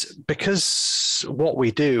 But because what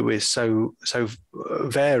we do is so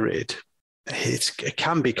varied, it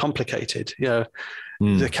can be complicated. You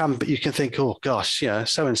can think, oh gosh,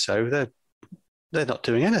 so and so they're not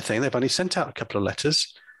doing anything. They've only sent out a couple of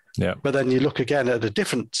letters. Yeah. But then you look again at a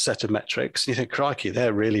different set of metrics and you think, crikey,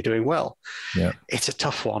 they're really doing well. Yeah. It's a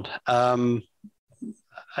tough one.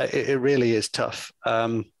 It really is tough.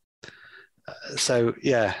 So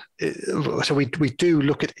we do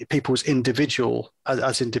look at people's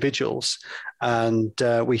as individuals, and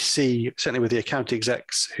we see, certainly with the account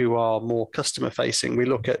execs who are more customer facing, we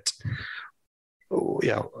look at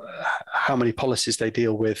how many policies they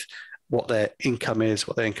deal with, what their income is,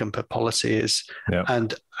 what their income per policy is,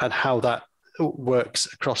 and how that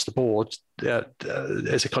works across the board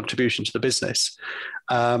as a contribution to the business.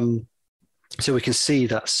 So we can see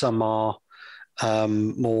that some are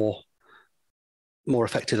more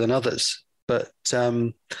affected than others, but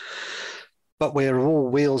we're all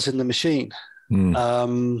wheels in the machine.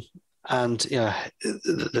 And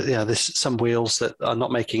there's some wheels that are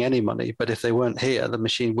not making any money, but if they weren't here, the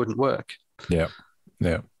machine wouldn't work. Yeah.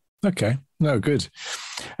 Okay. No, good.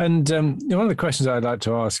 And one of the questions I'd like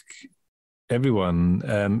to ask everyone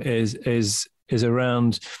is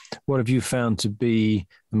around, what have you found to be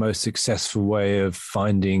the most successful way of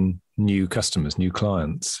finding new customers, new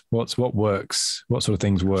clients? What works? What sort of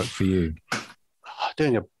things work for you?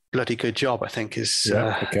 Doing a bloody good job, I think, is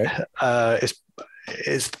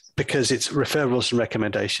because it's referrals and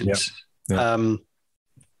recommendations.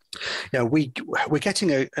 We're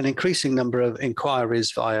getting an increasing number of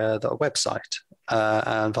inquiries via the website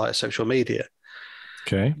and via social media.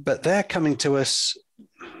 Okay, but they're coming to us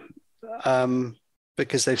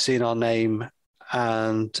because they've seen our name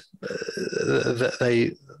and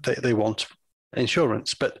they want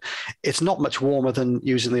insurance. But it's not much warmer than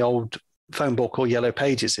using the old phone book or Yellow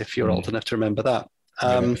Pages, if you're old enough to remember that.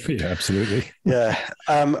 Absolutely.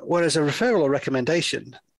 Whereas a referral or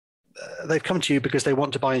recommendation, they've come to you because they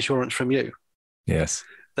want to buy insurance from you. Yes.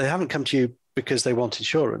 They haven't come to you because they want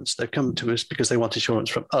insurance. They've come to us because they want insurance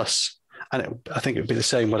from us. And I think it would be the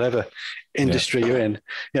same whatever industry you're in.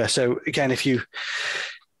 So again, if your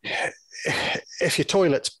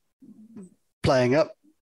toilet's playing up,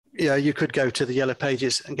 you could go to the Yellow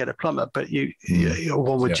Pages and get a plumber, but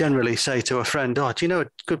one would generally say to a friend, "Oh, do you know a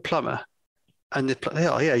good plumber?" And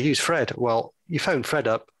use Fred. Well, you phone Fred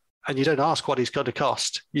up and you don't ask what he's got to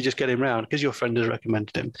cost. You just get him round because your friend has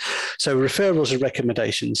recommended him. So referrals and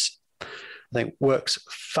recommendations, I think, works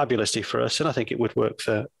fabulously for us, and I think it would work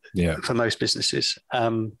for most businesses.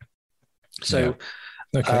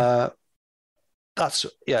 That's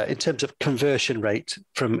in terms of conversion rate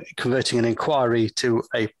from converting an inquiry to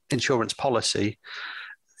a insurance policy.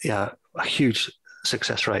 a huge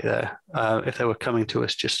success rate there. If they were coming to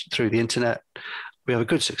us just through the internet, we have a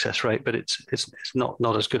good success rate, but it's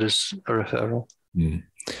not as good as a referral. Mm.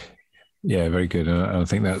 Yeah, very good. I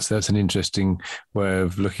think that's an interesting way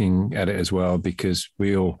of looking at it as well, because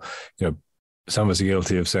we all, some of us are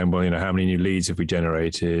guilty of saying, well, how many new leads have we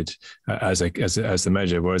generated as the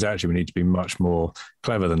measure? Whereas actually we need to be much more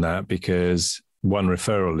clever than that, because one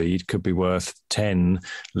referral lead could be worth 10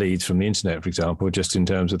 leads from the internet, for example, just in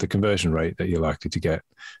terms of the conversion rate that you're likely to get.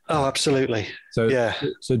 Oh, absolutely. So, yeah.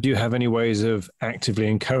 So do you have any ways of actively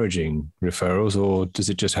encouraging referrals, or does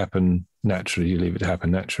it just happen naturally? You leave it to happen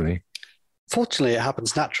naturally? Fortunately, it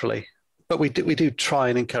happens naturally, but we do try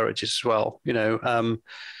and encourage it as well.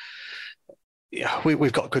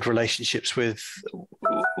 We've got good relationships with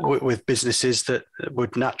businesses that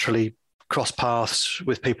would naturally cross paths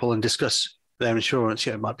with people and discuss their insurance.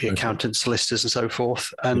 It might be accountants, solicitors, and so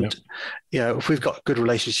forth. And if we've got good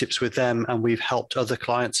relationships with them and we've helped other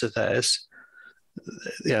clients of theirs,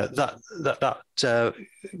 that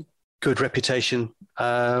good reputation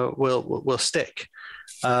will stick.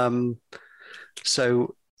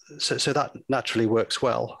 So that naturally works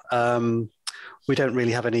well. We don't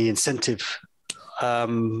really have any incentive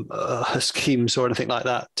schemes or anything like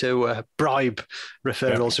that to bribe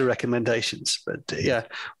referrals or recommendations. But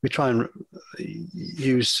we try and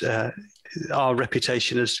use our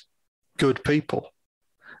reputation as good people.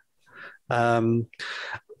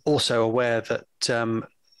 Also aware that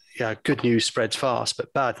good news spreads fast,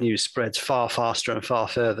 but bad news spreads far faster and far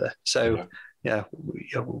further. So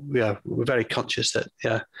we're very conscious that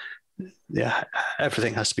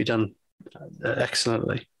everything has to be done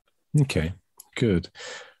excellently. Okay. Good.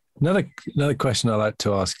 Another question I like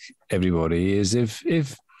to ask everybody is if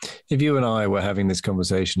you and I were having this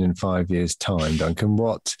conversation in 5 years' time, Duncan,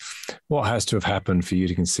 what has to have happened for you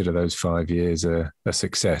to consider those 5 years a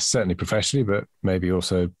success? Certainly professionally, but maybe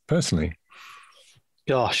also personally.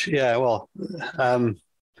 Gosh, yeah. Well,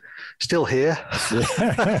 still here.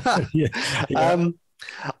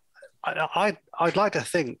 I'd like to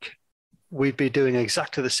think we'd be doing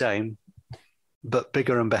exactly the same, but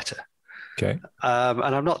bigger and better. Okay.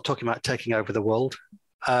 And I'm not talking about taking over the world.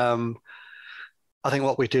 I think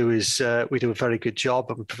what we do is we do a very good job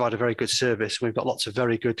and we provide a very good service. We've got lots of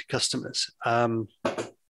very good customers. As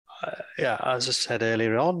I said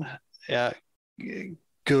earlier on,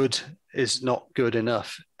 good is not good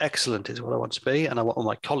enough. Excellent is what I want to be, and I want all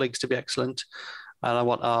my colleagues to be excellent, and I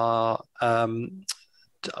want to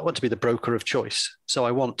be the broker of choice. So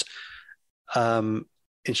I want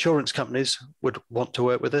insurance companies would want to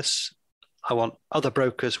work with us. I want other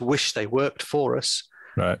brokers wish they worked for us.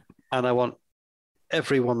 Right. And I want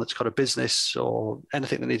everyone that's got a business or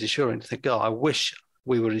anything that needs insuring to think, I wish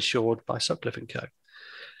we were insured by Sutcliffe Co.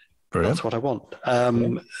 Brilliant. That's what I want.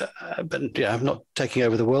 But I'm not taking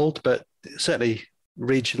over the world, but certainly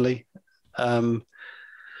regionally,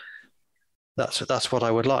 that's what I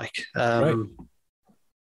would like. Right.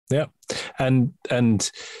 Yeah. And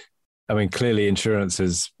I mean, clearly insurance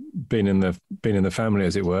has been in the family,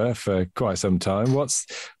 as it were, for quite some time. What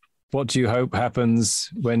do you hope happens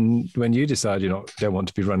when you decide you don't want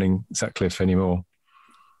to be running Sutcliffe anymore?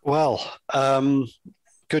 Well,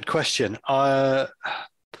 good question. I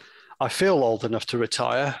feel old enough to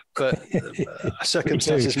retire, but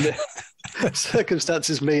circumstances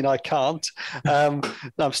mean I can't. I'm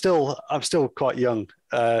still quite young.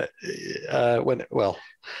 As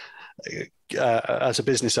a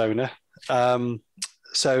business owner.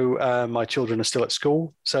 So my children are still at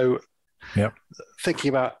school. So thinking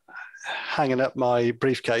about hanging up my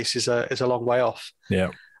briefcase is a long way off. Yeah.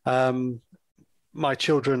 My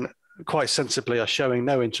children quite sensibly are showing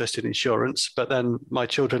no interest in insurance, but then my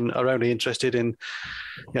children are only interested in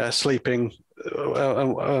sleeping,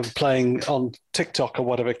 playing on TikTok or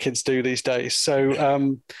whatever kids do these days.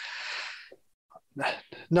 So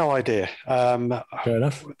no idea. Fair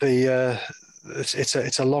enough.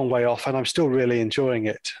 It's a long way off, and I'm still really enjoying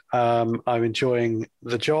it. I'm enjoying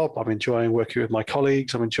the job. I'm enjoying working with my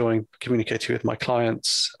colleagues. I'm enjoying communicating with my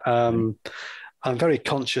clients. I'm very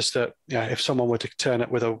conscious that if someone were to turn up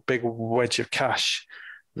with a big wedge of cash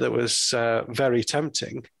that was very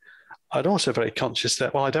tempting, I'm also very conscious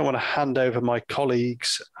that I don't want to hand over my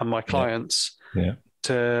colleagues and my clients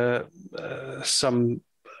to some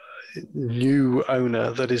new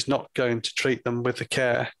owner that is not going to treat them with the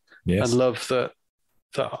care and love that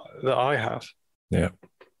I have. Yeah,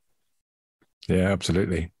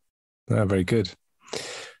 absolutely. Very good.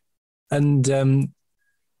 And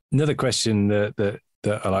another question that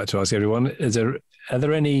I like to ask everyone is: are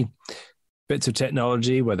there any bits of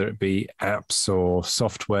technology, whether it be apps or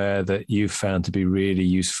software, that you've found to be really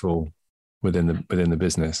useful within the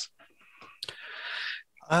business?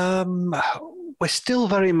 We're still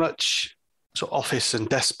very much sort of office and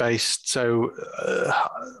desk based. So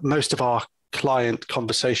most of our client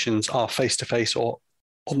conversations are face to face or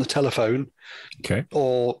on the telephone, okay,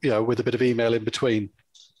 or with a bit of email in between.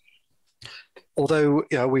 Although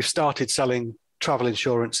we've started selling travel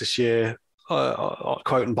insurance this year,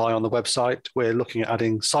 quote and buy on the website. We're looking at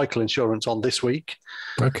adding cycle insurance on this week.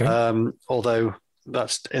 Okay. Although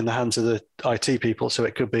that's in the hands of the IT people, so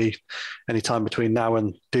it could be any time between now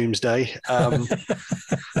and doomsday. And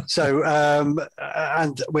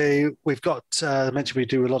we've got mentioned we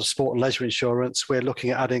do a lot of sport and leisure insurance. We're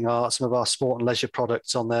looking at adding some of our sport and leisure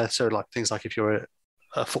products on there. So like things like if you're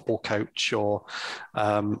a football coach or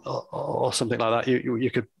something like that,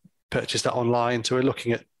 you could purchase that online. So we're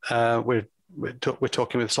looking at we're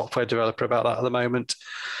talking with a software developer about that at the moment.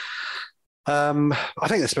 I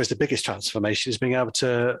think I suppose the biggest transformation is being able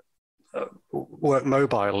to work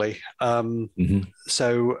mobilely.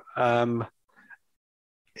 So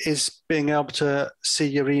is being able to see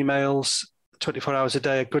your emails 24 hours a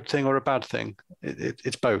day a good thing or a bad thing?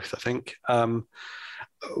 It's both, I think.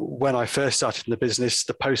 When I first started in the business,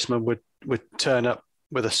 the postman would turn up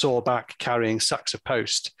with a sore back carrying sacks of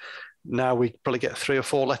post. Now we probably get 3 or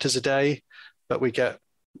 4 letters a day, but we get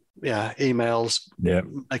emails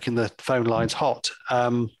making the phone lines hot.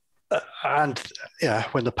 And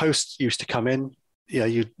when the post used to come in,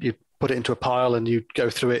 you'd put it into a pile and you'd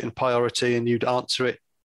go through it in priority and you'd answer it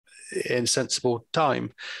in sensible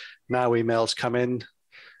time. Now emails come in,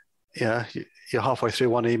 you're halfway through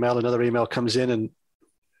one email, another email comes in, and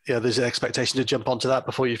there's an expectation to jump onto that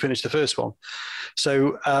before you finish the first one.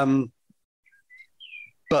 So,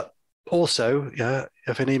 but also,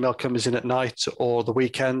 if an email comes in at night or the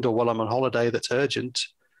weekend or while I'm on holiday that's urgent,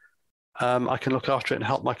 I can look after it and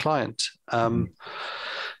help my client. Or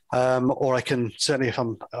I can certainly,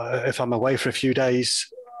 if I'm away for a few days,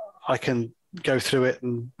 I can go through it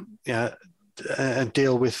and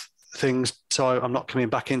deal with things, so I'm not coming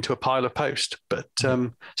back into a pile of post. But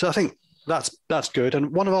so I think that's good.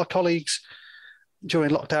 And one of our colleagues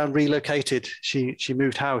during lockdown relocated. She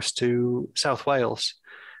moved house to South Wales,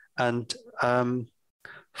 and 4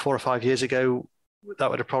 or 5 years ago, that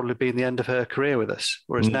would have probably been the end of her career with us.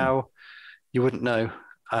 Whereas now, you wouldn't know.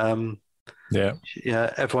 Everyone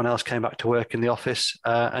else came back to work in the office,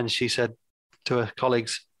 and she said to her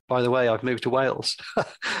colleagues, "By the way, I've moved to Wales.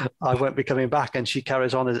 I won't be coming back." And she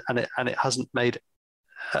carries on, and it hasn't made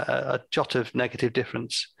a jot of negative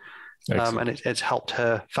difference. And it's helped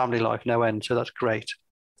her family life no end. So that's great.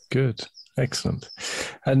 Good, excellent.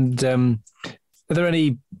 And are there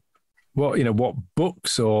any what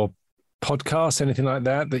books or podcasts, anything like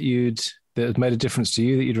that that has made a difference to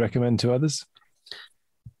you that you'd recommend to others?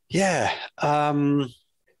 Yeah,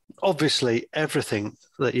 obviously everything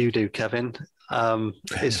that you do, Kevin,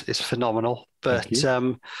 is phenomenal. But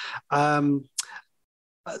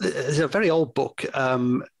there's a very old book,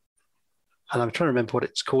 and I'm trying to remember what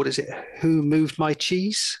it's called. Is it Who Moved My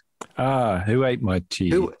Cheese? Who Ate My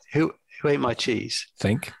Cheese? Who Ate My Cheese?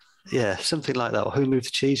 Think. Yeah, something like that. Or Who Moved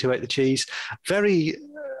the Cheese? Who Ate the Cheese? Very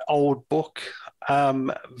old book.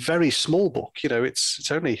 Very small book.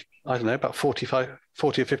 It's only, I don't know, about 40 or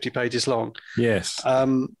 50 pages long. Yes.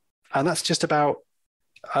 And that's just about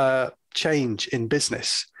change in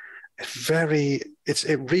business.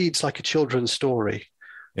 It reads like a children's story,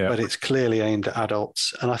 but it's clearly aimed at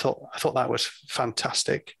adults. And I thought that was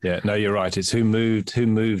fantastic. Yeah, no, you're right. It's Who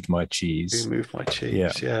Moved My Cheese? Who Moved My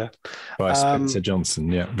Cheese? Yeah. By Spencer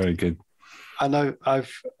Johnson. Yeah, very good. I know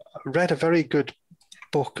I've read a very good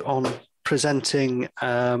book on presenting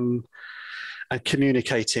and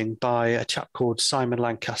communicating by a chap called Simon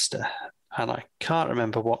Lancaster. And I can't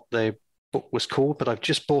remember what the book was called, but I've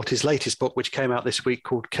just bought his latest book, which came out this week,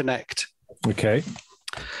 called Connect. Okay.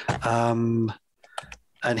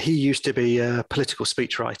 And he used to be a political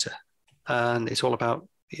speechwriter, and it's all about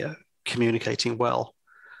communicating well.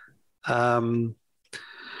 But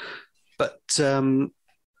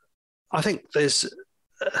I think there's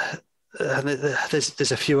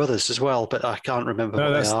a few others as well, but I can't remember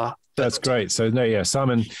what they are. That's great. So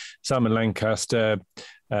Simon Lancaster,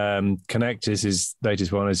 Connect is his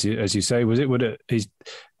latest one, as you say.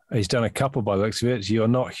 He's done a couple by the looks of it. You're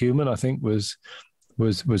Not Human, I think, was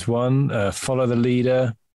one. Follow the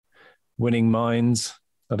Leader, Winning Minds.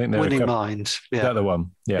 I think they're Winning Minds. Yeah, is that the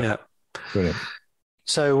one? Yeah. Brilliant.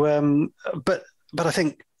 So, but I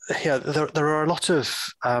think there are a lot of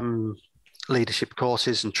leadership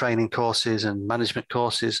courses and training courses and management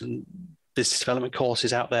courses and business development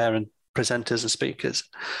courses out there, and presenters and speakers.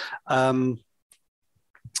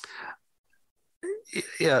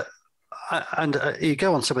 you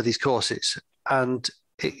go on some of these courses, and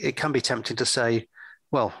it can be tempting to say,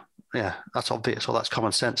 well, yeah, that's obvious, or that's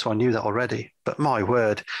common sense, or I knew that already. But my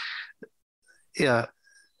word, yeah,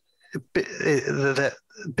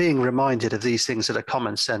 being reminded of these things that are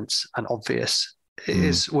common sense and obvious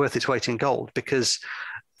is worth its weight in gold, because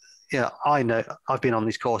I know I've been on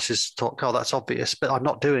these courses, thought, oh, that's obvious, but I'm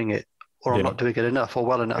not doing it, or I'm not doing it enough or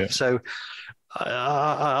well enough. Yeah. So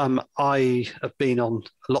I have been on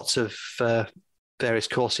lots of various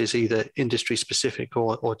courses, either industry specific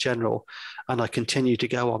or general, and I continue to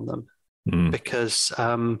go on them because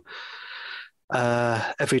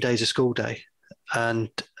every day is a school day, and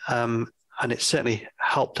it's certainly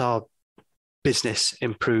helped our business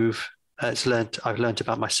improve. I've learned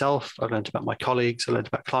about myself, I've learned about my colleagues, I've learned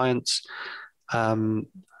about clients, how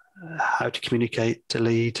to communicate, to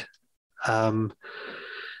lead.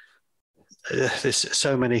 There's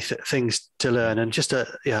so many things to learn, and just a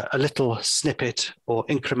little snippet or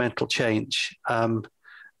incremental change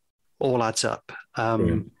all adds up.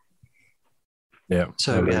 So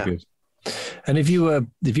good. And if you were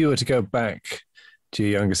to go back to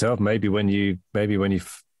your younger self, maybe when you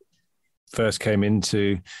first came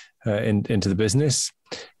into the business,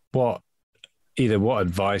 what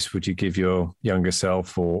advice would you give your younger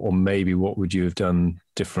self, or maybe what would you have done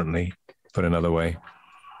differently, put another way?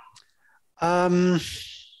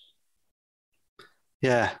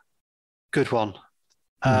 Good one.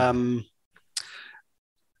 I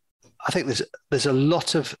think there's a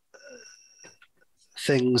lot of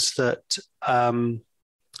things that are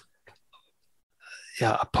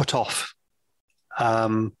put off.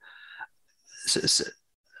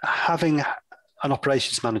 Having an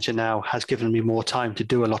operations manager now has given me more time to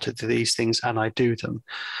do a lot of these things, and I do them.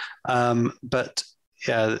 But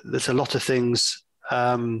there's a lot of things,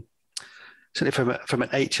 certainly from an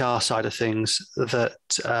HR side of things, that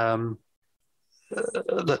are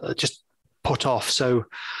just put off. So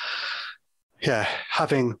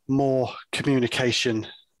having more communication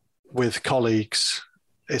with colleagues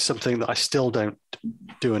is something that I still don't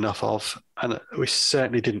do enough of, and we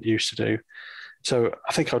certainly didn't used to do. So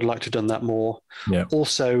I think I'd like to have done that more. Yeah.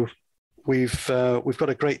 Also, we've got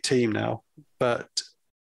a great team now, but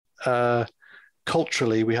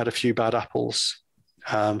culturally we had a few bad apples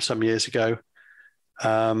some years ago,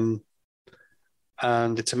 and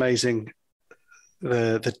it's amazing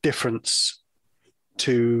the difference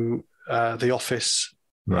to the office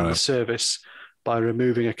and the service by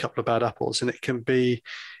removing a couple of bad apples. And it can be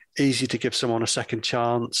easy to give someone a second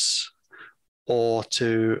chance or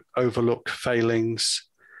to overlook failings.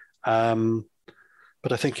 But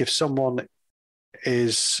I think if someone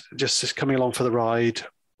is just coming along for the ride,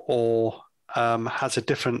 or has a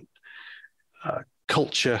different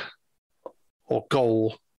culture or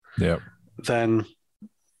goal, then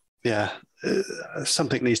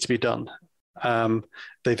something needs to be done. You've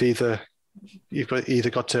either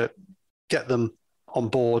got to get them on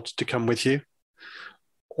board to come with you,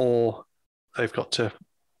 or they've got to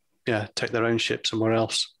take their own ship somewhere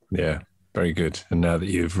else. Yeah, very good. And now that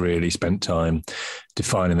you've really spent time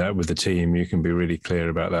defining that with the team, you can be really clear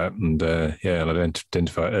about that and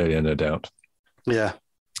identify it earlier, no doubt. Yeah.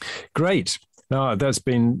 Great. No, that's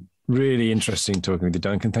been really interesting talking with you,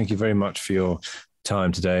 Duncan. Thank you very much for your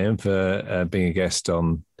time today and for being a guest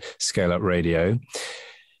on ScaleUp Radio.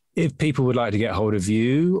 If people would like to get hold of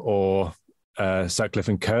you or Sutcliffe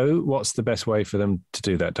 & Co, what's the best way for them to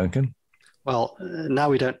do that, Duncan? Well, now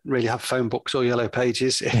we don't really have phone books or yellow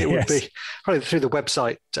pages. It would be probably through the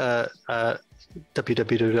website,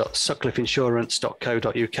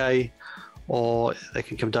 www.sutcliffeinsurance.co.uk, or they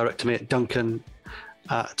can come direct to me at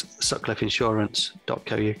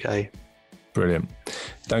duncan@sutcliffeinsurance.co.uk. Brilliant.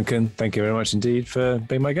 Duncan, thank you very much indeed for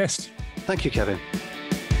being my guest. Thank you, Kevin.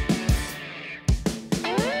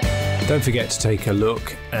 Don't forget to take a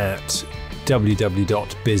look at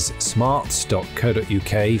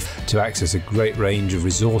www.bizsmarts.co.uk to access a great range of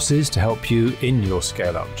resources to help you in your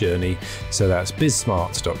scale-up journey. So that's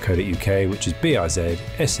bizsmarts.co.uk, which is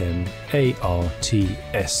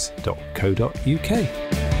bizsmarts.co.uk.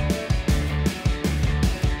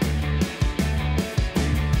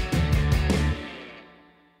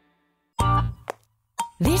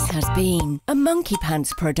 This has been a Monkey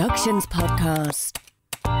Pants Productions podcast.